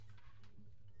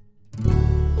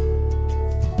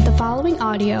following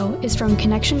audio is from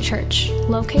Connection Church,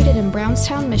 located in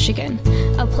Brownstown, Michigan,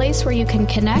 a place where you can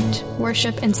connect,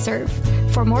 worship, and serve.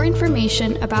 For more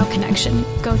information about Connection,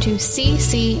 go to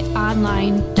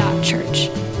cconline.church.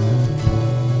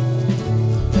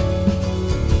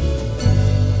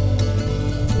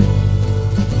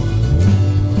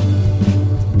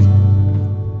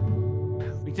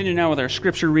 We continue now with our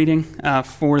scripture reading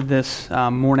for this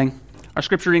morning. Our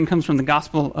scripture reading comes from the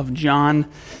Gospel of John,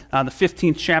 the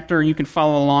 15th chapter. You can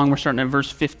follow along. We're starting at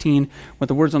verse 15 with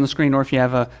the words on the screen, or if you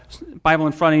have a Bible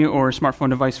in front of you or a smartphone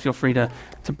device, feel free to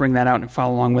bring that out and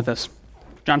follow along with us.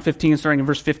 John 15, starting in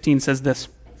verse 15, says this: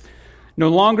 "No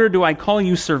longer do I call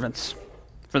you servants,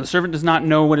 for the servant does not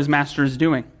know what his master is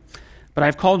doing. But I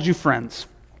have called you friends,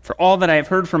 for all that I have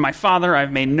heard from my Father I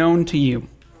have made known to you.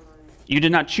 You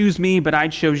did not choose me, but I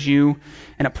chose you,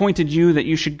 and appointed you that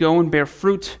you should go and bear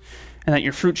fruit, and that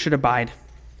your fruit should abide,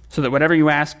 so that whatever you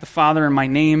ask the Father in my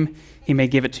name, he may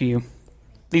give it to you.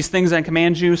 These things I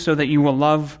command you, so that you will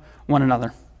love one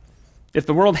another. If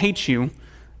the world hates you,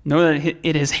 know that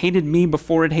it has hated me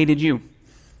before it hated you.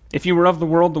 If you were of the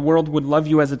world would love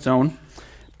you as its own.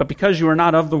 But because you are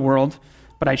not of the world,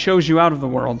 but I chose you out of the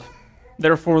world,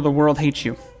 therefore the world hates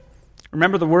you.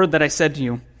 Remember the word that I said to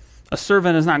you, a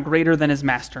servant is not greater than his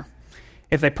master.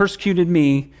 If they persecuted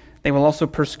me, they will also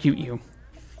persecute you.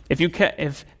 If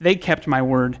they kept my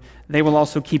word, they will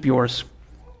also keep yours.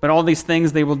 But all these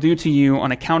things they will do to you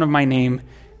on account of my name,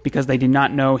 because they did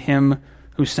not know him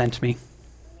who sent me."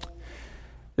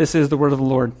 This is the word of the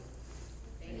Lord.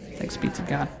 Thanks be to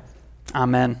God.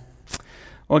 Amen.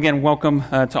 Well, again, welcome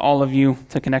to all of you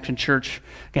to Connection Church.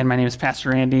 Again, my name is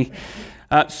Pastor Andy.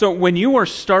 So when you are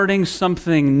starting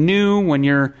something new, when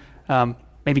you're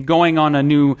maybe going on a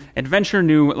new adventure,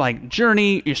 new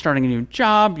journey, you're starting a new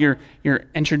job, you're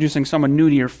introducing someone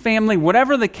new to your family,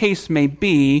 whatever the case may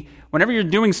be, whenever you're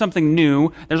doing something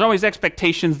new, there's always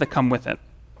expectations that come with it.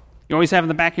 You always have in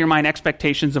the back of your mind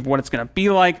expectations of what it's going to be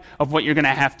like, of what you're going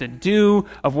to have to do,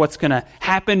 of what's going to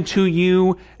happen to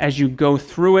you as you go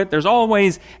through it. There's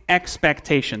always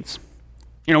expectations.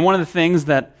 You know, one of the things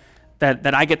that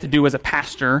I get to do as a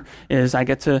pastor is I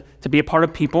get to be a part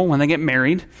of people when they get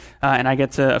married, and I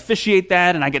get to officiate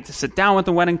that, and I get to sit down with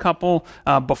the wedding couple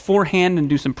beforehand and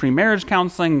do some pre-marriage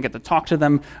counseling and get to talk to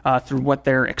them through what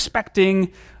they're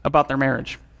expecting about their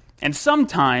marriage. And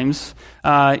sometimes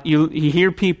you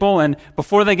hear people, and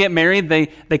before they get married, they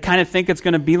kind of think it's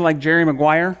going to be like Jerry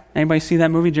Maguire. Anybody see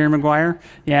that movie, Jerry Maguire?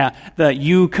 Yeah, the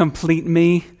 "You complete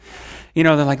me." You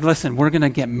know, they're like, listen, we're going to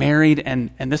get married,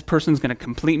 and this person's going to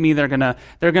complete me. They're going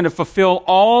to fulfill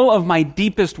all of my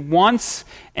deepest wants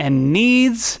and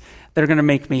needs. They're going to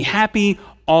make me happy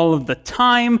all of the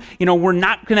time. You know, we're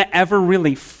not going to ever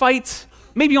really fight,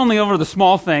 maybe only over the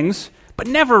small things, but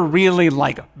never really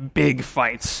like big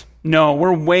fights. No,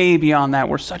 we're way beyond that.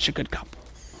 We're such a good couple.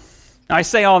 Now, I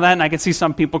say all that, and I can see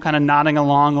some people kind of nodding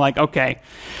along like, okay,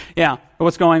 yeah,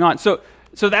 what's going on? So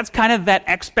that's kind of that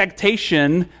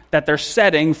expectation that they're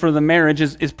setting for the marriage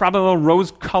is probably little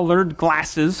rose-colored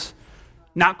glasses,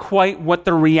 not quite what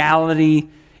the reality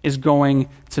is going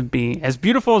to be. As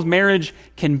beautiful as marriage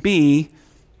can be,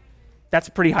 that's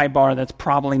a pretty high bar that's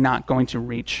probably not going to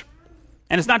reach.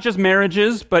 And it's not just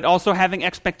marriages, but also having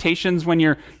expectations when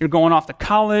you're going off to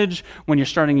college, when you're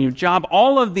starting a new job.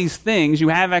 All of these things you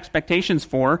have expectations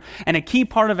for, and a key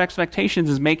part of expectations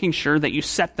is making sure that you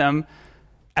set them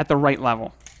at the right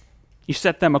level. You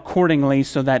set them accordingly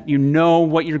so that you know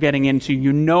what you're getting into.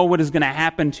 You know what is going to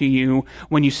happen to you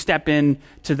when you step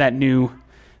into that new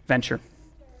venture.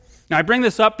 Now, I bring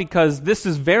this up because this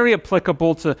is very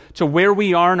applicable to where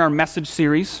we are in our message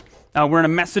series. We're in a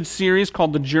message series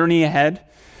called The Journey Ahead.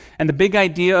 And the big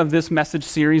idea of this message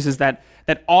series is that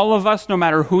all of us, no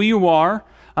matter who you are,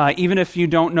 even if you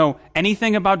don't know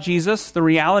anything about Jesus, the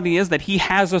reality is that he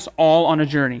has us all on a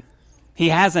journey. He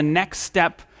has a next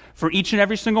step for each and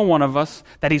every single one of us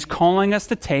that he's calling us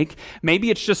to take.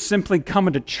 Maybe it's just simply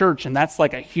coming to church, and that's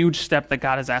like a huge step that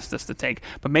God has asked us to take.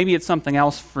 But maybe it's something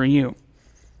else for you.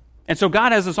 And so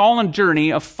God has us all on a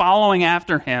journey of following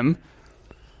after him.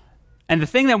 And the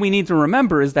thing that we need to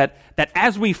remember is that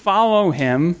as we follow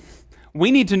him, we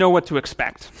need to know what to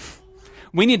expect.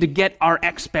 We need to get our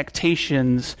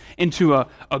expectations into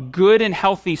a good and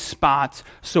healthy spot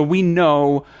so we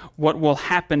know what will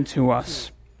happen to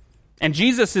us. And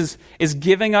Jesus is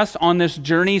giving us on this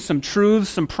journey some truths,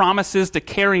 some promises to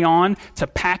carry on, to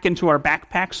pack into our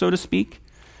backpack, so to speak.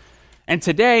 And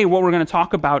today, what we're going to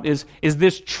talk about is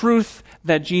this truth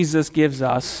that Jesus gives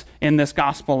us in this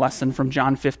gospel lesson from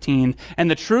John 15.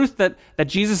 And the truth that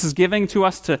Jesus is giving to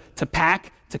us to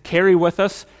pack, to carry with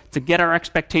us, to get our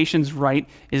expectations right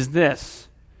is this: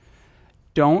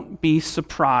 don't be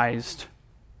surprised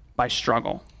by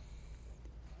struggle.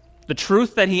 The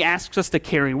truth that he asks us to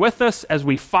carry with us as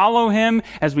we follow him,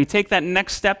 as we take that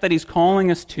next step that he's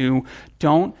calling us to,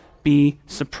 don't be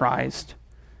surprised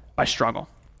by struggle.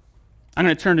 I'm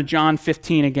going to turn to John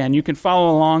 15 again. You can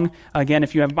follow along. Again,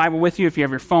 if you have a Bible with you, if you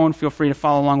have your phone, feel free to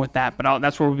follow along with that. But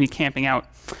that's where we'll be camping out.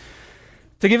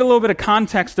 To give a little bit of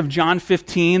context of John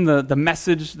 15, the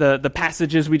message, the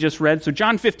passages we just read. So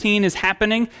John 15 is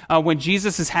happening when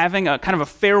Jesus is having a kind of a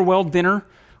farewell dinner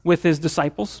with his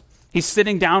disciples. He's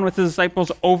sitting down with his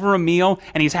disciples over a meal,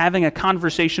 and he's having a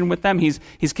conversation with them.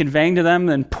 He's conveying to them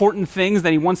the important things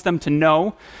that he wants them to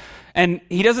know. And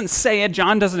he doesn't say it,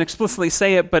 John doesn't explicitly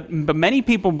say it, but many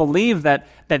people believe that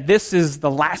this is the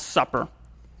Last Supper.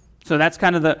 So that's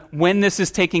kind of when this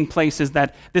is taking place, is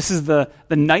that this is the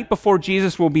night before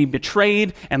Jesus will be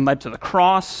betrayed and led to the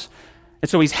cross. And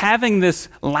so he's having this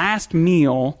last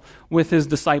meal with his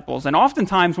disciples. And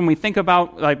oftentimes when we think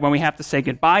about, like, when we have to say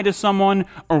goodbye to someone,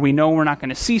 or we know we're not going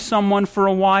to see someone for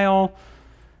a while,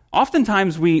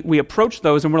 oftentimes we approach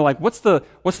those and we're like, what's the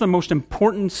most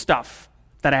important stuff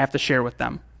that I have to share with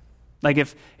them? Like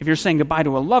if you're saying goodbye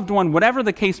to a loved one, whatever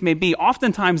the case may be,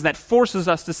 oftentimes that forces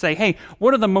us to say, hey,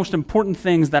 what are the most important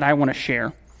things that I want to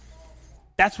share?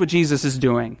 That's what Jesus is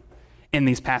doing in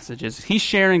these passages. He's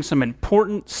sharing some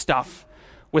important stuff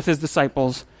with his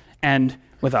disciples and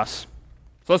with us.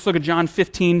 So let's look at John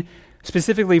 15,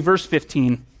 specifically verse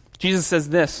 15. Jesus says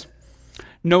this,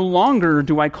 "No longer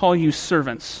do I call you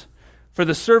servants, for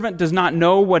the servant does not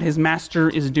know what his master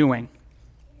is doing.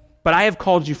 But I have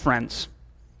called you friends.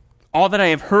 All that I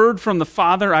have heard from the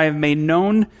Father I have made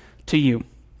known to you.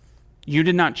 You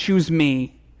did not choose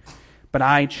me, but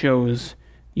I chose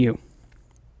you."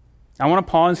 I want to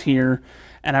pause here,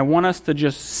 and I want us to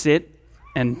just sit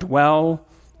and dwell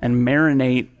and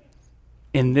marinate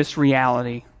in this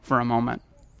reality for a moment.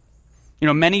 You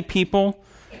know, many people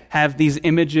have these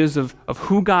images of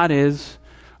who God is,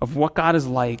 of what God is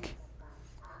like.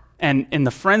 And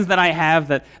the friends that I have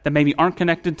that maybe aren't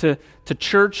connected to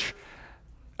church,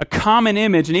 a common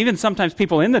image, and even sometimes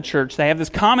people in the church, they have this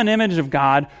common image of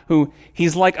God who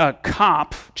he's like a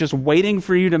cop just waiting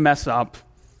for you to mess up,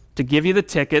 to give you the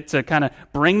ticket, to kind of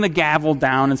bring the gavel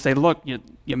down and say, look,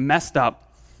 you messed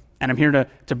up, and I'm here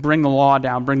to bring the law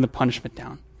down, bring the punishment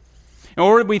down.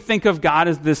 Or we think of God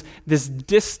as this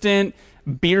distant,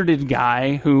 bearded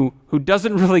guy who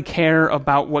doesn't really care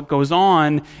about what goes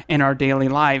on in our daily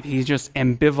life. He's just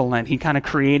ambivalent. He kind of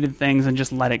created things and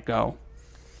just let it go.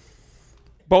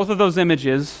 Both of those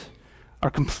images are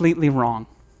completely wrong.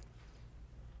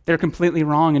 They're completely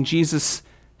wrong, and Jesus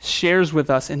shares with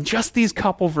us in just these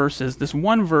couple verses, this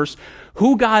one verse,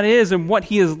 who God is and what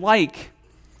he is like.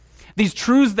 These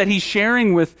truths that he's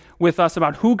sharing with us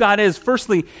about who God is.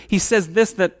 Firstly, he says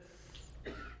this, that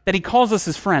he calls us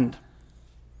his friend.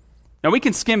 Now, we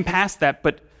can skim past that,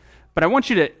 but I want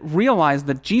you to realize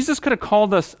that Jesus could have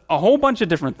called us a whole bunch of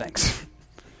different things.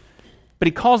 But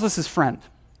he calls us his friend.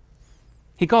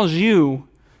 He calls you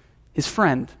his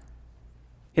friend.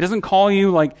 He doesn't call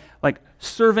you like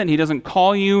servant. He doesn't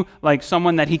call you like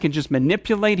someone that he can just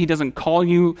manipulate. He doesn't call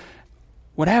you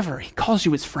whatever. He calls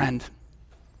you his friend.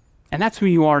 And that's who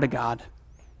you are to God.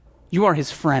 You are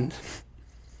his friend.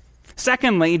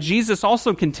 Secondly, Jesus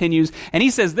also continues, and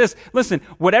he says this, listen,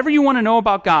 whatever you want to know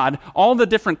about God, all the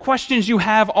different questions you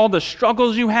have, all the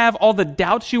struggles you have, all the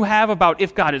doubts you have about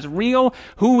if God is real,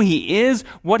 who he is,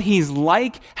 what he's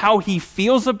like, how he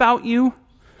feels about you,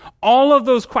 all of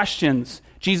those questions,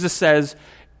 Jesus says,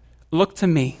 look to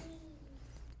me,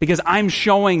 because I'm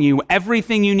showing you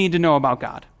everything you need to know about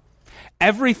God.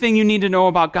 Everything you need to know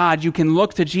about God, you can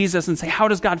look to Jesus and say, how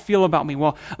does God feel about me?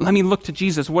 Well, let me look to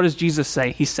Jesus. What does Jesus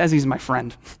say? He says he's my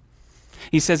friend.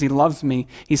 He says he loves me.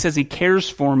 He says he cares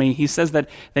for me. He says that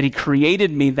he created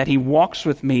me, that he walks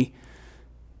with me.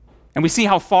 And we see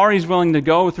how far he's willing to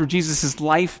go through Jesus'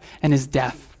 life and his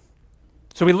death.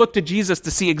 So we look to Jesus to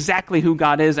see exactly who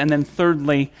God is. And then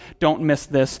thirdly, don't miss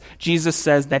this, Jesus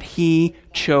says that he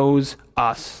chose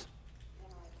us.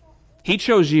 He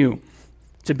chose you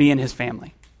to be in his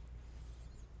family.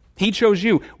 He chose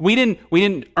you. We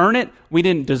didn't earn it. We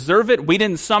didn't deserve it. We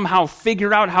didn't somehow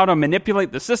figure out how to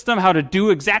manipulate the system, how to do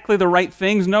exactly the right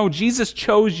things. No, Jesus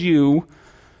chose you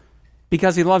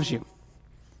because he loves you.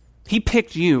 He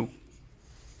picked you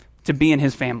to be in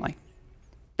his family.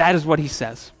 That is what he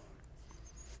says.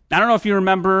 I don't know if you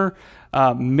remember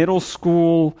middle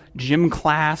school gym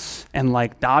class and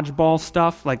like dodgeball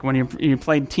stuff, like when you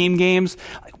played team games.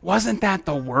 Like, wasn't that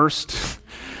the worst?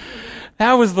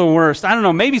 That was the worst. I don't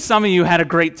know, maybe some of you had a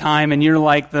great time and you're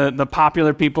like the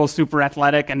popular people, super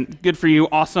athletic, and good for you,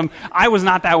 awesome. I was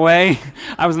not that way.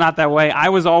 I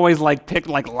was always like picked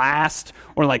like last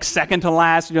or like second to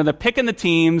last. They're picking the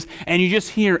teams and you just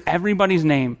hear everybody's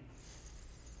name.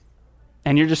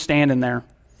 And you're just standing there,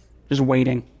 just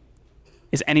waiting.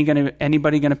 Is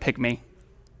anybody going to pick me?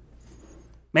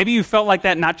 Maybe you felt like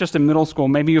that not just in middle school.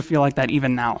 Maybe you feel like that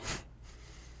even now.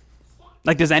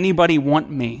 Like, does anybody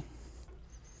want me?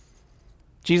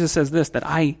 Jesus says this, that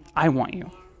I want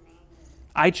you.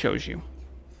 I chose you.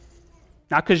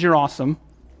 Not because you're awesome,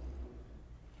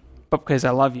 but because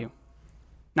I love you.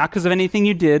 Not because of anything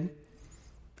you did.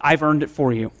 I've earned it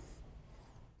for you.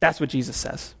 That's what Jesus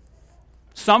says.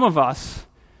 Some of us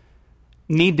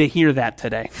need to hear that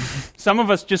today. Some of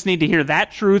us just need to hear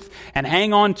that truth and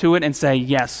hang on to it and say,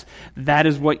 yes, that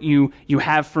is what you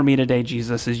have for me today,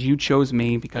 Jesus, is you chose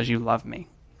me because you love me.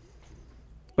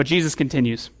 But Jesus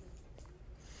continues.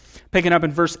 Picking up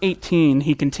in verse 18,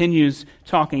 he continues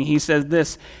talking. He says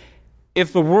this,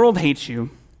 if the world hates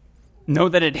you, know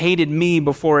that it hated me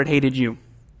before it hated you.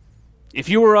 If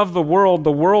you were of the world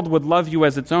would love you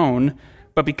as its own,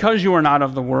 but because you are not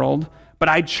of the world, but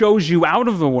I chose you out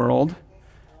of the world,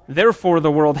 therefore the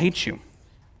world hates you.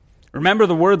 Remember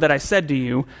the word that I said to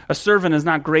you, a servant is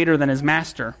not greater than his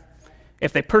master.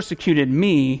 If they persecuted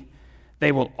me,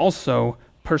 they will also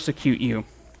persecute you.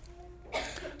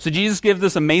 So Jesus gives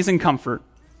this amazing comfort,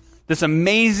 this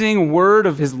amazing word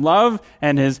of his love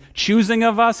and his choosing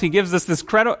of us. He gives us this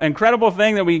incredible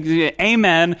thing that we say,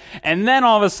 amen, and then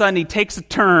all of a sudden he takes a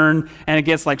turn and it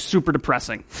gets like super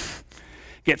depressing.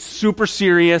 Gets super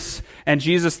serious, and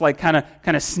Jesus like kind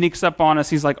of sneaks up on us.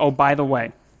 He's like, oh, by the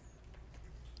way.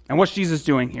 And what's Jesus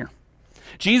doing here?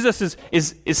 Jesus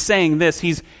is saying this.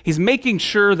 He's making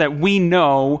sure that we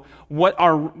know what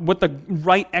the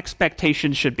right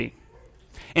expectation should be.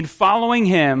 In following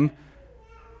him,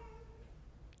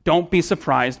 don't be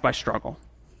surprised by struggle.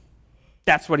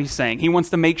 That's what he's saying. He wants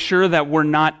to make sure that we're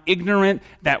not ignorant,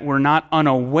 that we're not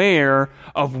unaware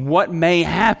of what may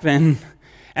happen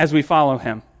as we follow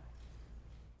him.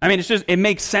 I mean, it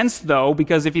makes sense, though,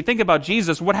 because if you think about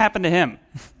Jesus, what happened to him?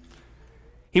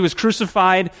 He was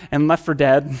crucified and left for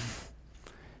dead.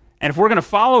 And if we're going to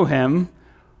follow him,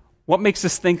 what makes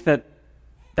us think that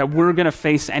we're going to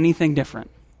face anything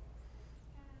different?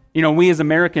 You know, we as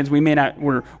Americans, we're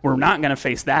not going to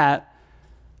face that.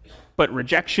 But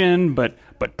rejection, but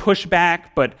pushback,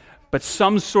 but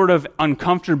some sort of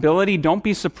uncomfortability, don't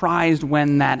be surprised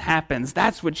when that happens.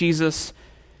 That's what Jesus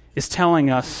is telling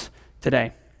us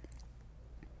today.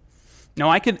 Now,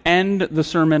 I could end the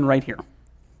sermon right here.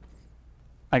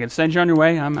 I could send you on your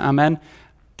way. Amen.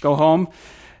 Go home.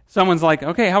 Someone's like,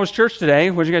 okay, how was church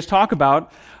today? What did you guys talk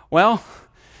about? Well,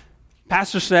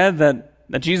 pastor said that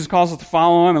Jesus calls us to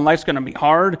follow him, and life's going to be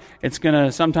hard. It's going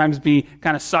to sometimes be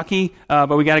kind of sucky,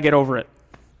 but we got to get over it.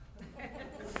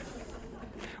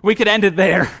 We could end it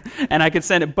there, and I could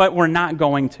send it, but we're not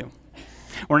going to.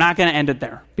 We're not going to end it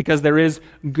there, because there is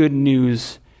good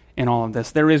news in all of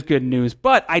this. There is good news.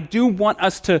 But I do want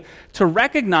us to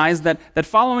recognize that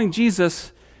following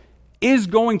Jesus is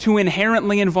going to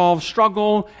inherently involve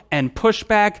struggle and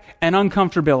pushback and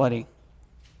uncomfortability.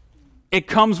 It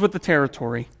comes with the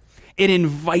territory. It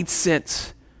invites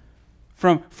it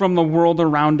from the world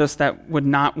around us that would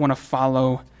not want to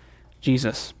follow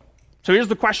Jesus. So here's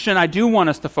the question I do want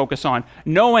us to focus on.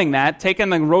 Knowing that, taking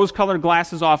the rose-colored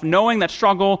glasses off, knowing that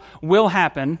struggle will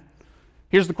happen,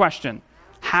 here's the question.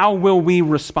 How will we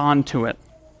respond to it?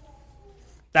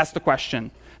 That's the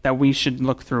question that we should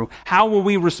look through. How will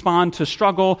we respond to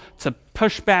struggle, to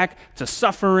pushback, to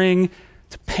suffering,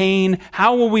 to pain?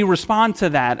 How will we respond to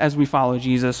that as we follow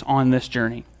Jesus on this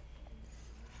journey?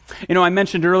 You know, I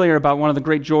mentioned earlier about one of the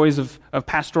great joys of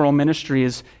pastoral ministry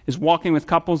is walking with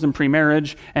couples in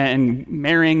pre-marriage and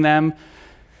marrying them.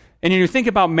 And you think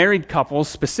about married couples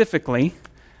specifically,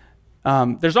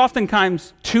 there's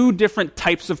oftentimes two different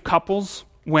types of couples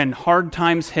when hard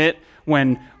times hit,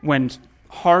 when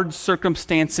hard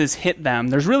circumstances hit them.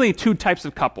 There's really two types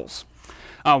of couples.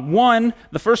 One,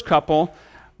 the first couple,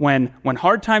 when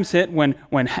hard times hit, when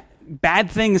bad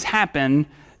things happen,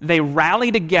 they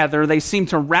rally together, they seem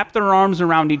to wrap their arms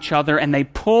around each other, and they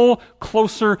pull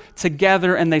closer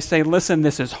together, and they say, listen,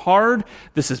 this is hard,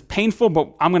 this is painful, but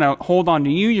I'm going to hold on to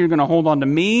you, you're going to hold on to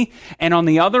me, and on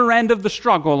the other end of the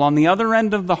struggle, on the other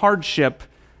end of the hardship,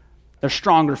 they're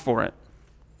stronger for it.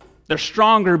 They're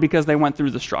stronger because they went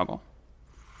through the struggle.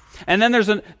 And then there's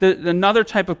another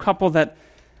type of couple that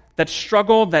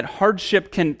struggle, that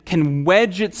hardship can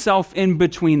wedge itself in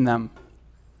between them,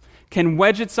 can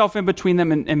wedge itself in between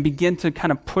them and begin to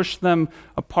kind of push them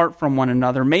apart from one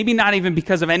another. Maybe not even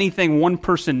because of anything one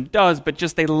person does, but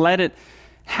just they let it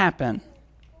happen.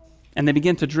 And they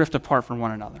begin to drift apart from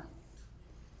one another.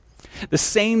 The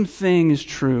same thing is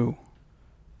true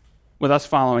with us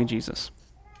following Jesus.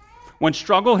 When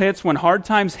struggle hits, when hard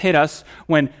times hit us,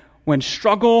 when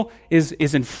struggle is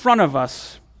in front of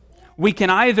us, we can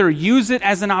either use it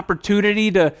as an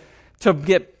opportunity to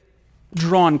get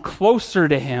drawn closer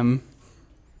to him,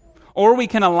 or we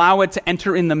can allow it to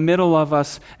enter in the middle of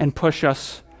us and push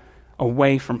us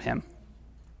away from him.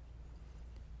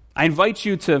 I invite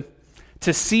you to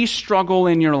see struggle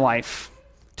in your life,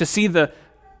 to see the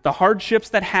hardships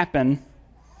that happen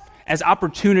as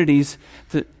opportunities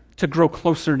to grow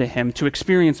closer to him, to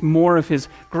experience more of his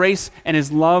grace and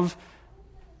his love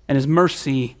and his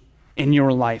mercy in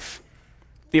your life.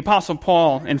 The Apostle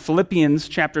Paul in Philippians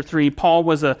chapter 3, Paul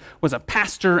was a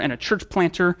pastor and a church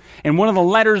planter. And one of the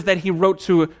letters that he wrote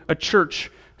to a church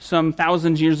some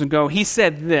thousands of years ago, he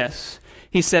said this.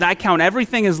 He said, "I count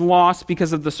everything as loss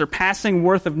because of the surpassing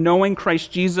worth of knowing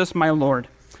Christ Jesus my Lord.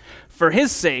 For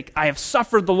his sake, I have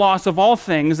suffered the loss of all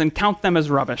things and count them as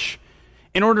rubbish,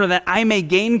 in order that I may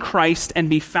gain Christ and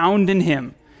be found in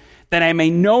him, that I may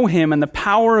know him and the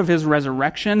power of his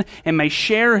resurrection and may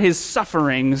share his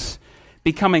sufferings,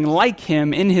 becoming like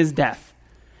him in his death,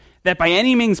 that by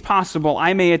any means possible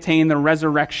I may attain the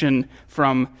resurrection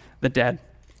from the dead."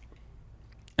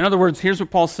 In other words, here's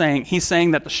what Paul's saying. He's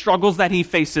saying that the struggles that he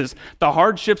faces, the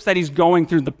hardships that he's going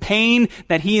through, the pain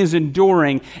that he is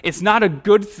enduring, it's not a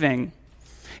good thing.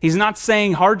 He's not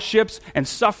saying hardships and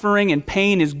suffering and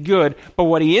pain is good, but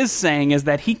what he is saying is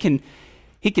that he can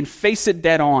face it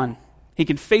dead on. He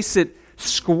can face it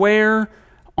square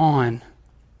on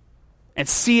and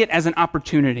see it as an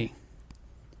opportunity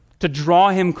to draw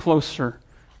him closer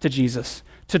to Jesus,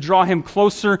 to draw him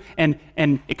closer and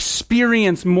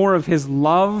experience more of his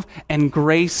love and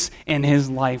grace in his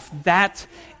life. That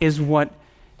is what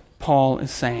Paul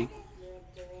is saying.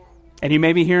 And you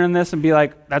may be hearing this and be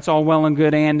like, that's all well and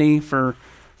good, Andy, for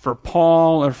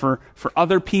Paul or for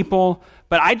other people,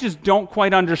 but I just don't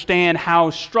quite understand how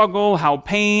struggle, how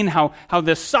pain, how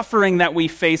the suffering that we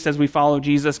face as we follow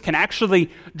Jesus can actually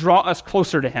draw us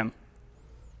closer to him.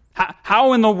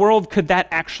 How in the world could that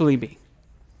actually be?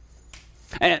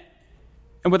 And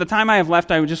with the time I have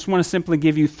left, I just want to simply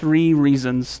give you three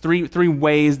reasons, three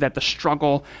ways that the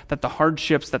struggle, that the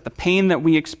hardships, that the pain that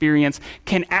we experience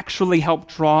can actually help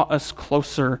draw us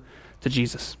closer to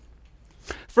Jesus.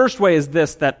 First way is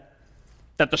this, that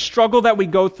the struggle that we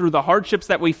go through, the hardships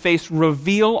that we face,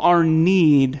 reveal our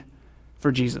need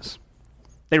for Jesus.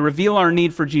 They reveal our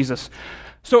need for Jesus.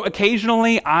 So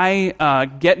occasionally I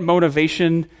get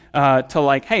motivation to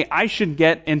like, hey, I should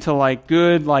get into like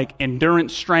good like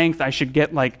endurance strength. I should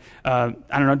get like,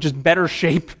 just better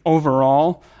shape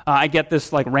overall. I get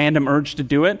this like random urge to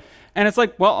do it. And it's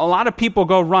like, well, a lot of people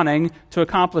go running to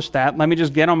accomplish that. Let me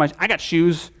just get on I got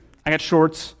shoes, I got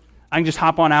shorts. I can just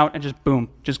hop on out and just boom,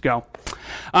 just go.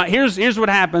 Here's what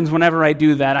happens whenever I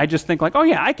do that. I just think like, oh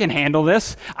yeah, I can handle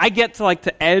this. I get to like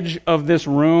the edge of this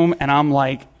room and I'm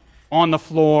like on the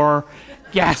floor,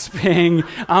 gasping.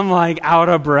 I'm like out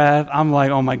of breath. I'm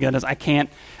like, oh my goodness, I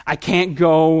can't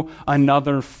go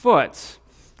another foot.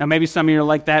 Now maybe some of you are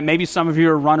like that. Maybe some of you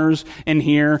are runners in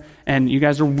here and you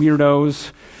guys are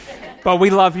weirdos. But we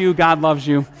love you. God loves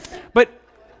you.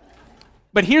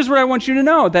 But here's what I want you to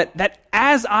know, that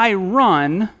as I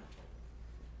run,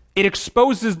 it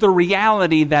exposes the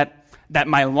reality that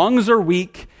my lungs are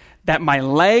weak, that my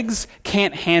legs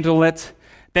can't handle it,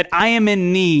 that I am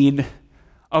in need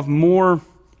of more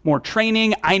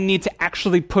training. I need to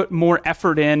actually put more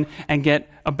effort in and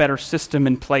get a better system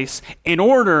in place in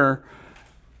order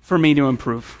for me to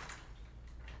improve.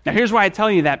 Now here's why I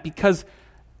tell you that, because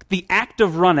the act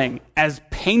of running, as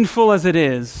painful as it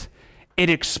is, it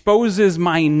exposes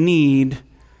my need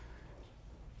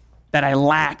that I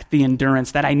lack the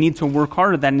endurance, that I need to work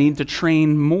harder, that I need to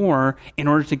train more in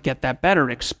order to get that better.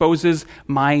 It exposes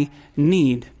my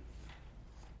need.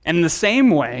 And in the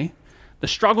same way, the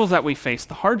struggles that we face,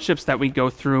 the hardships that we go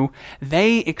through,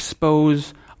 they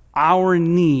expose our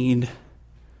need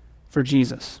for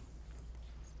Jesus.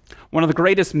 One of the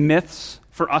greatest myths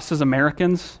for us as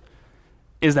Americans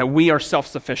is that we are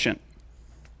self-sufficient.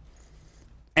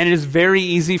 And it is very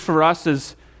easy for us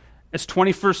as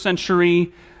 21st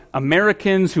century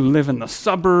Americans who live in the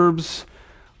suburbs.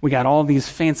 We got all these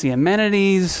fancy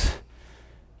amenities.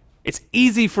 It's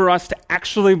easy for us to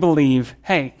actually believe,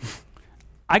 hey,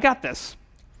 I got this.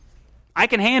 I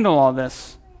can handle all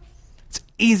this. It's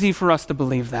easy for us to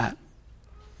believe that.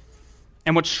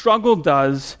 And what struggle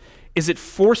does is it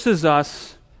forces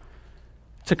us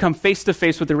to come face to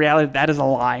face with the reality that is a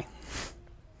lie,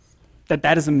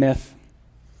 that is a myth.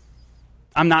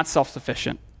 I'm not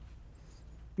self-sufficient.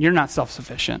 You're not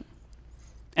self-sufficient.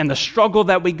 And the struggle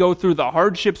that we go through, the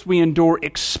hardships we endure,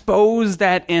 expose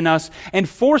that in us and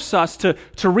force us to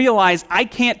realize I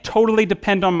can't totally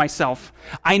depend on myself.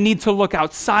 I need to look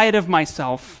outside of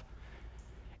myself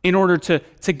in order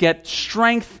to get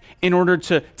strength, in order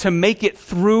to make it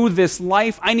through this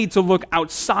life. I need to look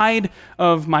outside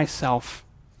of myself.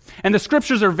 And the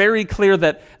scriptures are very clear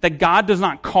that God does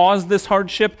not cause this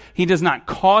hardship. He does not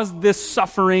cause this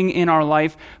suffering in our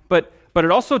life, but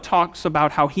it also talks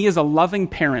about how he is a loving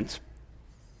parent.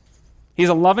 He's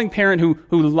a loving parent who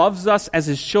loves us as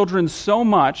his children so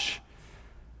much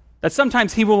that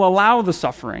sometimes he will allow the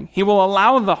suffering. He will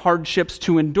allow the hardships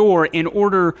to endure in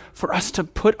order for us to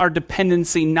put our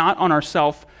dependency not on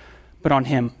ourselves, but on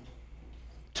him.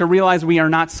 To realize we are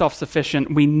not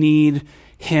self-sufficient. We need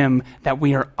him, that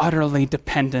we are utterly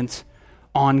dependent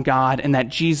on God, and that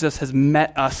Jesus has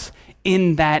met us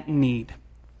in that need.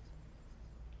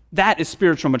 That is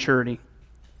spiritual maturity.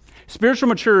 Spiritual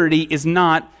maturity is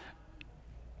not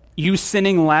you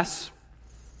sinning less.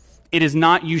 It is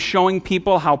not you showing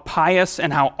people how pious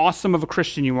and how awesome of a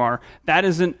Christian you are. That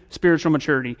isn't spiritual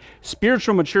maturity.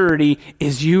 Spiritual maturity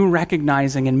is you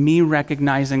recognizing and me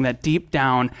recognizing that deep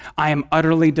down I am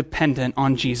utterly dependent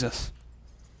on Jesus.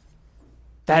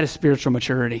 That is spiritual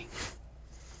maturity.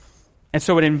 And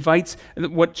so it invites,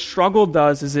 what struggle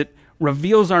does is it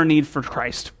reveals our need for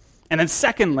Christ. And then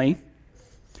secondly,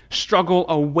 struggle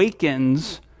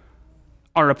awakens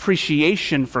our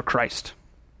appreciation for Christ.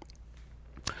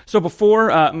 So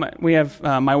before, we have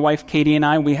my wife Katie and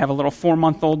I, we have a little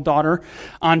 4-month-old daughter,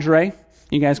 Andre.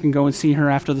 You guys can go and see her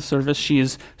after the service. She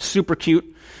is super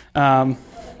cute.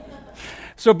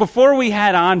 So before we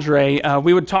had Andre,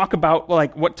 we would talk about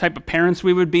like what type of parents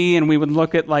we would be, and we would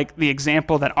look at like the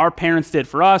example that our parents did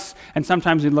for us, and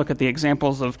sometimes we'd look at the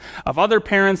examples of other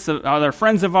parents, of other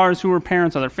friends of ours who were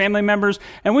parents, other family members,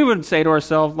 and we would say to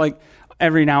ourselves, like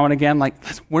every now and again, like,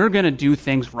 we're going to do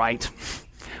things right.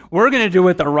 We're going to do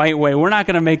it the right way. We're not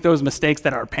going to make those mistakes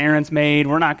that our parents made.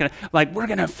 We're going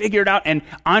to figure it out. And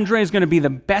Andre is going to be the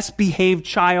best behaved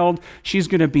child. She's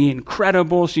going to be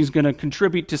incredible. She's going to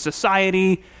contribute to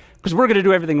society because we're going to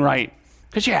do everything right.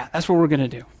 Because, that's what we're going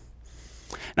to do.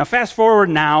 Now, fast forward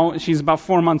now, she's about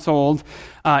 4 months old.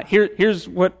 Here's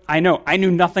what I know. I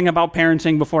knew nothing about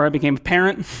parenting before I became a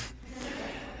parent.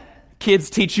 Kids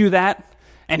teach you that.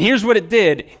 And here's what it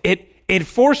did. It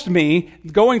forced me,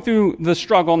 going through the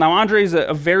struggle. Now, Andre's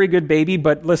a very good baby,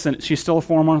 but listen, she's still a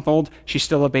 4-month-old. She's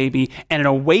still a baby. And it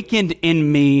awakened in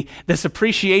me this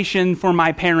appreciation for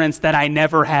my parents that I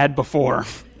never had before.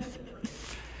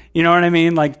 You know what I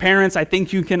mean? Like, parents, I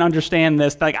think you can understand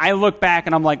this. Like, I look back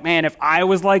and I'm like, man, if I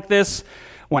was like this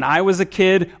when I was a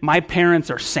kid, my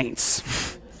parents are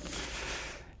saints.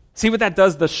 See what that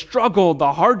does? The struggle,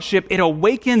 the hardship, it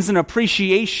awakens an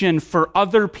appreciation for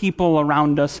other people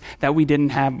around us that we didn't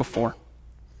have before.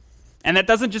 And that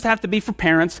doesn't just have to be for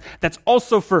parents. That's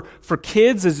also for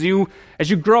kids as you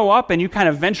grow up and you kind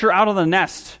of venture out of the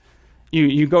nest.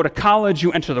 You go to college,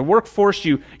 you enter the workforce,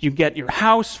 you get your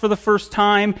house for the first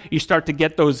time, you start to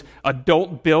get those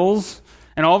adult bills,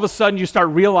 and all of a sudden you start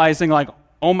realizing, like,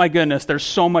 oh my goodness, there's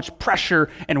so much pressure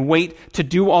and weight to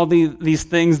do all these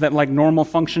things that like normal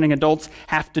functioning adults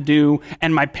have to do,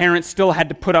 and my parents still had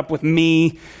to put up with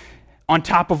me on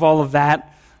top of all of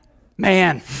that.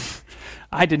 Man,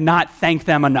 I did not thank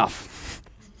them enough.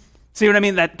 See what I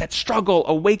mean? That struggle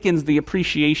awakens the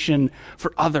appreciation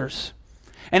for others.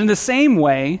 And in the same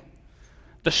way,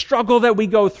 the struggle that we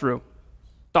go through,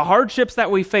 the hardships that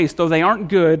we face, though they aren't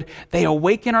good, they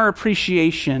awaken our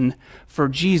appreciation for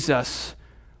Jesus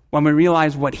when we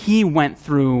realize what he went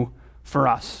through for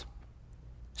us.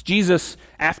 Jesus,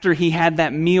 after he had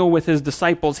that meal with his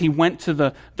disciples, he went to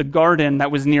the garden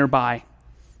that was nearby.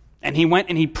 And he went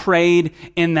and he prayed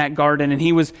in that garden, and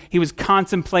he was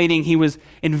contemplating, he was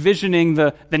envisioning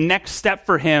the next step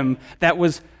for him that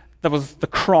was the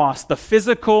cross, the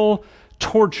physical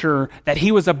torture that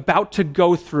he was about to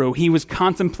go through. He was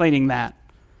contemplating that.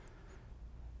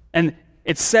 And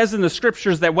it says in the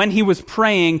scriptures that when he was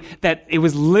praying, that it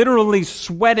was literally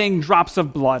sweating drops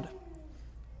of blood.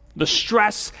 The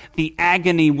stress, the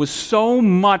agony was so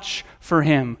much for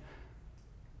him.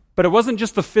 But it wasn't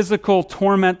just the physical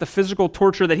torment, the physical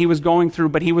torture that he was going through,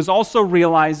 but he was also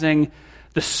realizing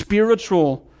the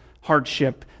spiritual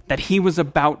hardship that he was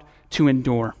about to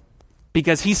endure.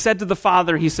 Because he said to the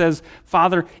Father, he says,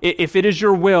 Father, if it is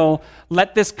your will,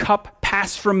 let this cup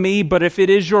pass from me, but if it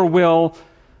is your will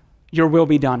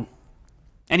be done.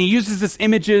 And he uses this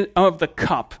image of the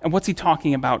cup. And what's he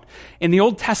talking about? In the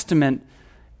Old Testament,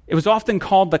 it was often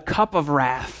called the cup of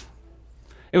wrath.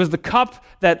 It was the cup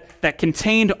that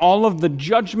contained all of the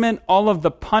judgment, all of the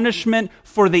punishment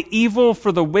for the evil,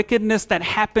 for the wickedness that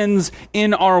happens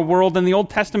in our world. And the Old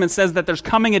Testament says that there's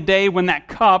coming a day when that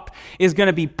cup is going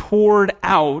to be poured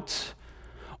out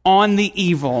on the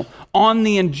evil, on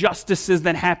the injustices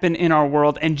that happen in our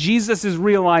world. And Jesus is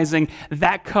realizing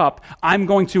that cup, I'm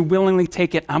going to willingly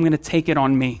take it. I'm going to take it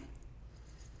on me.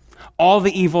 All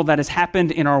the evil that has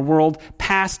happened in our world,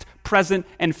 past, present,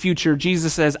 and future,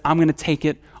 Jesus says, I'm going to take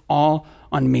it all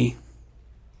on me.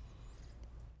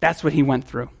 That's what he went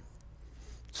through.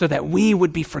 So that we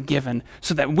would be forgiven,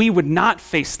 so that we would not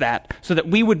face that, so that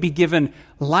we would be given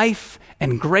life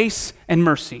and grace and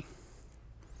mercy.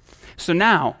 So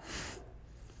now,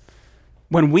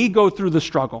 when we go through the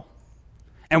struggle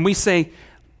and we say,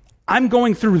 I'm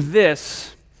going through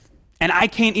this and I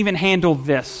can't even handle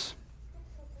this,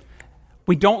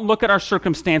 we don't look at our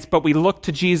circumstance, but we look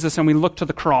to Jesus and we look to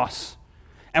the cross.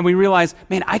 And we realize,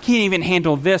 man, I can't even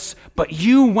handle this, but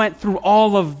you went through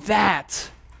all of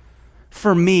that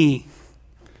for me.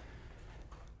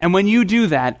 And when you do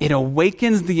that, it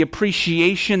awakens the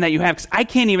appreciation that you have. Because I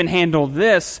can't even handle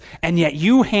this, and yet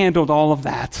you handled all of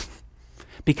that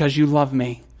because you love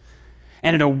me.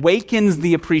 And it awakens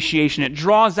the appreciation. It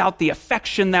draws out the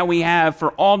affection that we have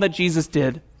for all that Jesus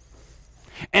did.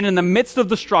 And in the midst of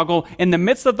the struggle, in the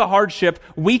midst of the hardship,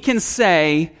 we can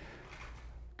say,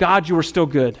 God, you are still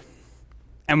good.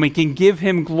 And we can give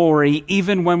him glory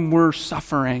even when we're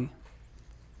suffering.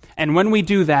 And when we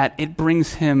do that, it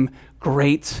brings him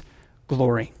great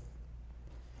glory.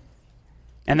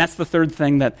 And that's the third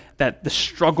thing that the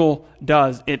struggle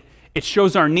does. It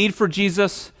shows our need for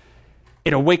Jesus.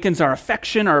 It awakens our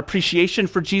affection, our appreciation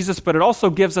for Jesus, but it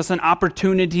also gives us an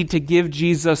opportunity to give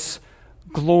Jesus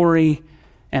glory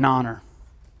and honor.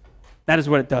 That is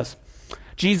what it does.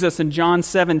 Jesus in John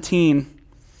 17,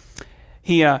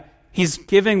 he's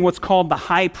giving what's called the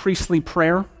high priestly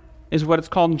prayer, is what it's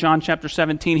called in John chapter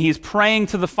 17. He's praying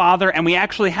to the Father, and we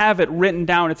actually have it written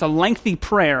down. It's a lengthy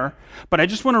prayer, but I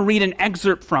just want to read an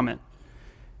excerpt from it.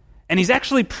 And he's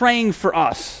actually praying for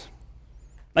us.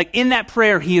 Like in that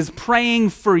prayer, he is praying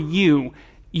for you,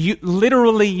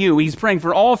 literally you. He's praying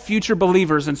for all future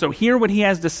believers. And so hear what he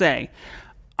has to say.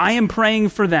 I am praying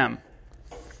for them.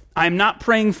 I am not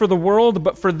praying for the world,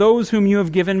 but for those whom you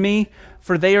have given me,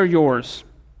 for they are yours.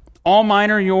 All mine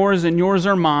are yours, and yours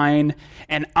are mine,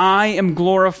 and I am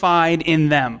glorified in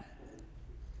them.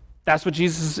 That's what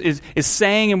Jesus is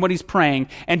saying and what he's praying.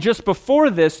 And just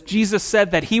before this, Jesus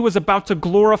said that he was about to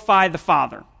glorify the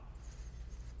Father.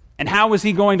 And how was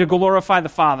he going to glorify the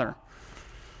Father?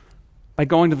 By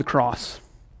going to the cross.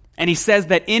 And he says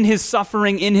that in his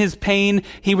suffering, in his pain,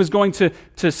 he was going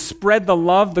to spread the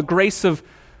love, the grace of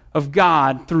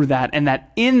God through that, and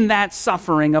that in that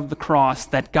suffering of the cross,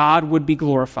 that God would be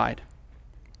glorified.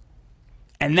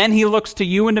 And then he looks to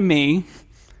you and to me,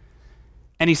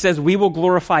 and he says, we will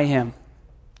glorify him.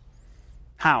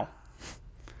 How?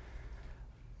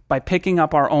 By picking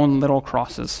up our own little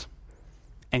crosses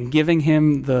and giving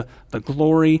him the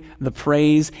glory, the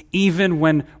praise, even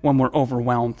when we're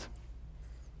overwhelmed.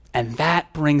 And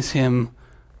that brings him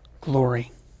glory.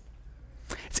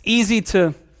 It's easy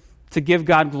to give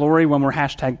God glory when we're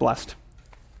 #blessed.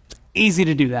 Easy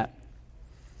to do that.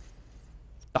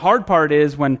 The hard part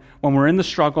is when we're in the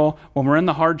struggle, when we're in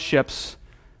the hardships,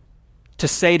 to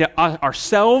say to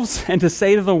ourselves and to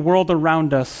say to the world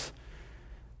around us,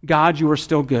 God, you are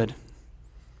still good.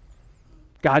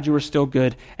 God, you are still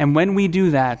good. And when we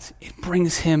do that, it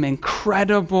brings him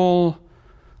incredible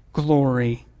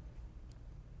glory.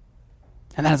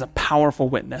 And that is a powerful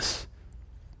witness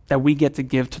that we get to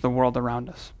give to the world around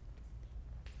us.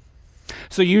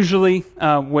 So usually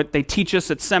what they teach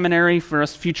us at seminary for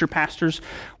us future pastors,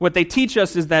 what they teach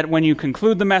us is that when you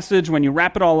conclude the message, when you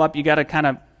wrap it all up, you got to kind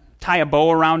of tie a bow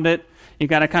around it. You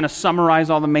got to kind of summarize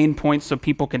all the main points so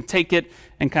people can take it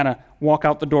and kind of walk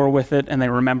out the door with it and they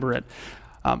remember it.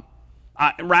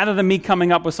 Rather than me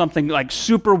coming up with something like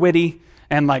super witty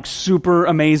and like super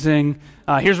amazing,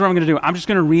 here's what I'm going to do. I'm just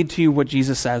going to read to you what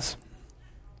Jesus says.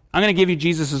 I'm going to give you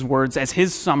Jesus' words as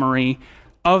his summary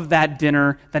of that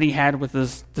dinner that he had with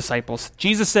his disciples.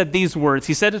 Jesus said these words.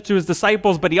 He said it to his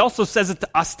disciples, but he also says it to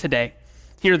us today.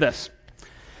 Hear this.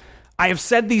 I have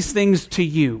said these things to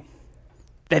you,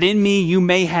 that in me you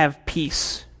may have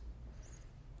peace.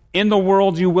 In the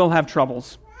world you will have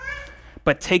troubles,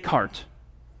 but take heart.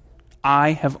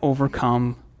 I have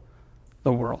overcome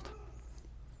the world.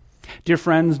 Dear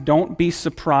friends, don't be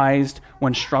surprised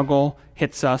when struggle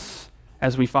hits us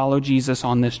as we follow Jesus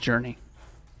on this journey.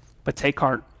 But take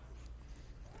heart.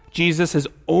 Jesus has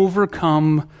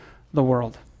overcome the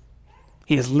world.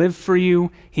 He has lived for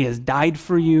you, he has died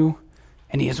for you,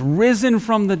 and he has risen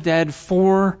from the dead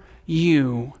for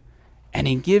you, and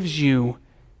he gives you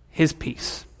his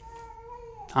peace.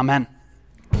 Amen.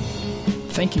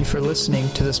 Thank you for listening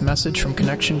to this message from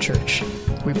Connection Church.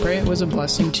 We pray it was a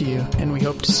blessing to you, and we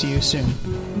hope to see you soon.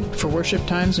 For worship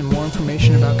times and more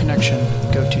information about Connection,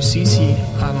 go to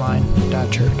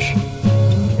cconline.church.